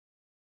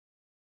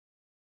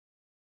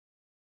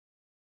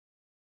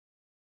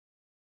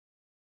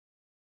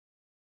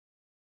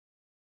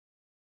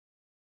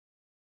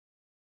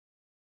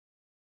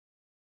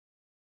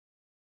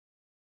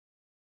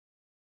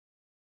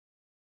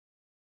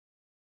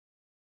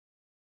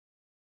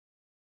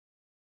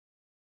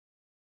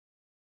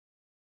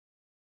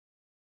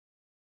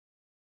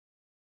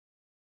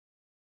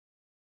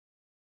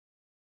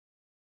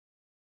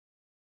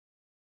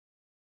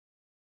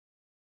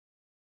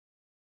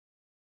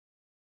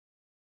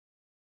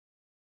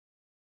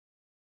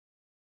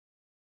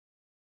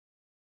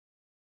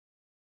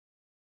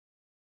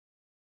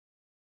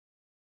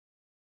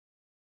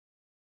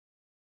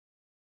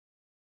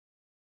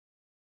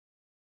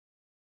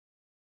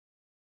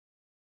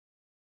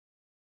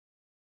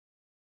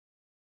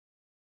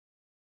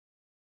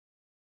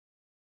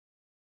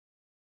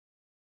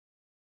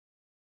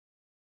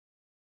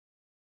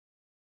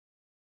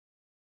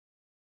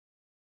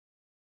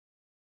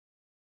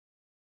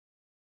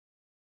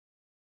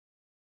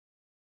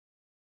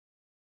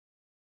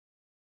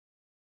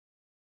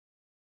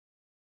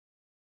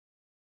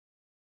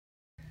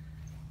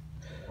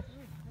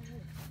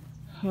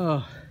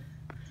Oh,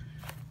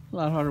 a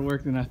lot harder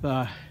work than I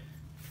thought.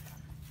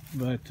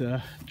 But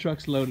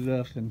truck's loaded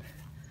up and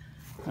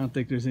I don't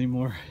think there's any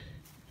more.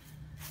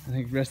 I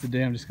think the rest of the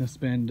day I'm just gonna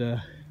spend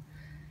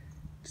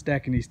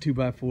stacking these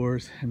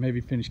 2x4s and maybe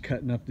finish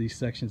cutting up these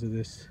sections of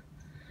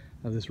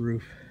this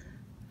roof.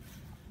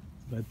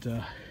 But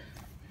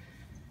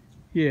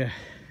yeah,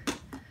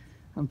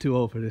 I'm too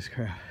old for this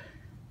crap.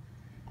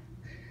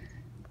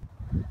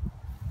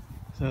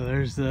 So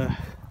there's the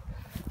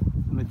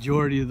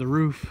majority of the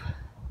roof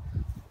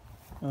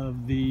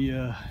of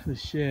the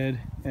shed.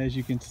 As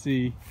you can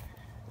see,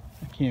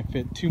 I can't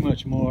fit too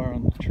much more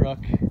on the truck.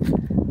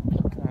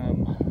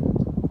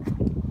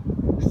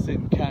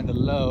 Sitting kind of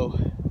low,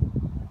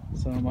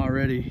 so I'm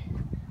already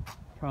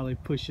probably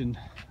pushing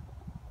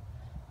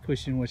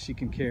what she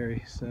can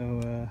carry. So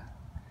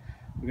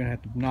we're gonna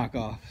have to knock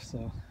off.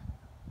 So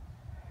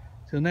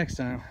till next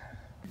time.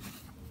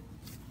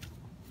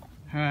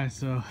 All right,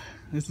 so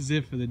this is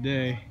it for the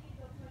day.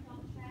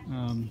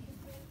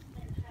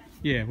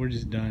 Yeah, we're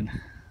just done.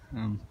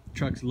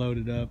 Truck's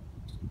loaded up,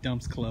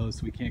 dump's closed,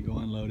 so we can't go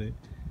unload it.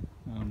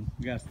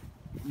 We got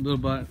a little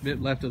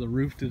bit left of the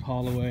roof to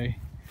haul away,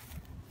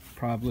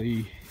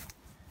 probably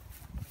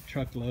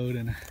truckload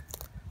and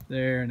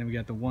there, and then we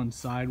got the one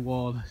side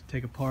wall to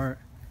take apart,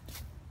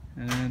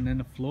 and then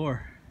the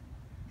floor,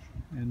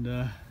 and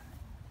then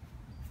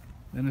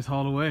it's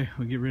hauled away.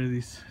 We get rid of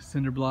these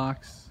cinder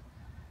blocks,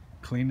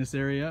 clean this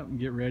area up, and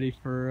get ready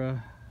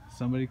for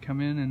somebody to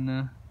come in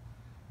and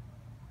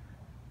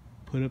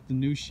put up the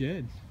new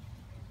shed.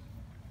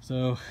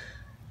 So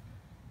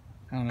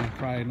I don't know,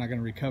 probably not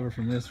gonna recover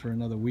from this for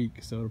another week,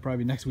 so it'll probably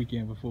be next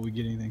weekend before we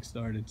get anything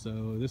started.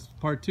 So this is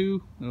part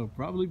 2. It'll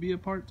probably be a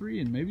part 3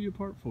 and maybe a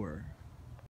part 4.